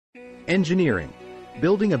Engineering.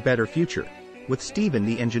 Building a Better Future, with Stephen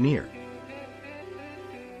the Engineer.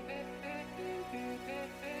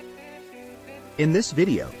 In this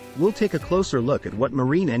video, we'll take a closer look at what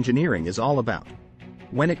marine engineering is all about.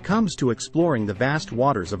 When it comes to exploring the vast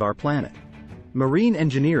waters of our planet, marine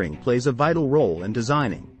engineering plays a vital role in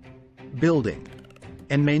designing, building,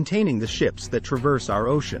 and maintaining the ships that traverse our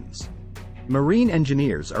oceans. Marine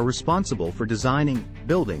engineers are responsible for designing,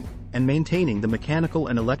 building, and maintaining the mechanical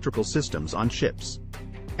and electrical systems on ships,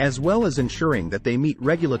 as well as ensuring that they meet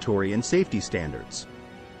regulatory and safety standards.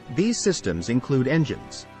 These systems include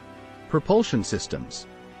engines, propulsion systems,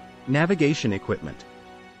 navigation equipment,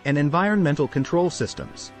 and environmental control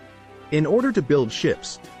systems. In order to build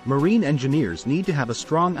ships, marine engineers need to have a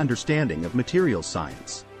strong understanding of materials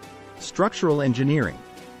science, structural engineering,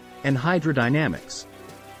 and hydrodynamics.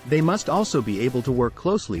 They must also be able to work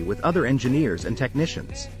closely with other engineers and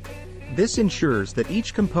technicians. This ensures that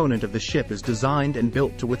each component of the ship is designed and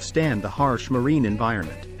built to withstand the harsh marine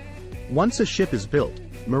environment. Once a ship is built,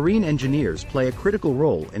 marine engineers play a critical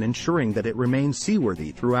role in ensuring that it remains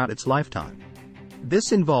seaworthy throughout its lifetime.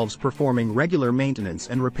 This involves performing regular maintenance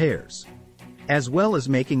and repairs, as well as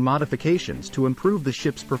making modifications to improve the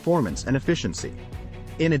ship's performance and efficiency.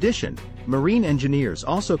 In addition, marine engineers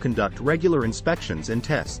also conduct regular inspections and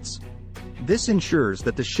tests. This ensures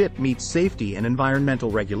that the ship meets safety and environmental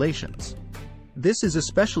regulations. This is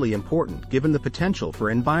especially important given the potential for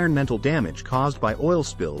environmental damage caused by oil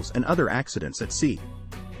spills and other accidents at sea.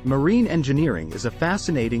 Marine engineering is a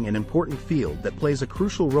fascinating and important field that plays a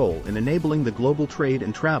crucial role in enabling the global trade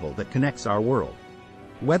and travel that connects our world.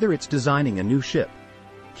 Whether it's designing a new ship,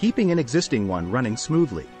 keeping an existing one running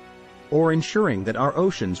smoothly, or ensuring that our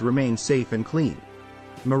oceans remain safe and clean,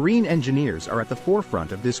 marine engineers are at the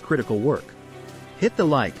forefront of this critical work. Hit the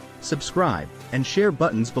like, subscribe, and share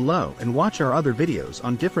buttons below and watch our other videos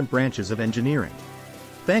on different branches of engineering.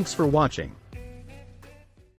 Thanks for watching.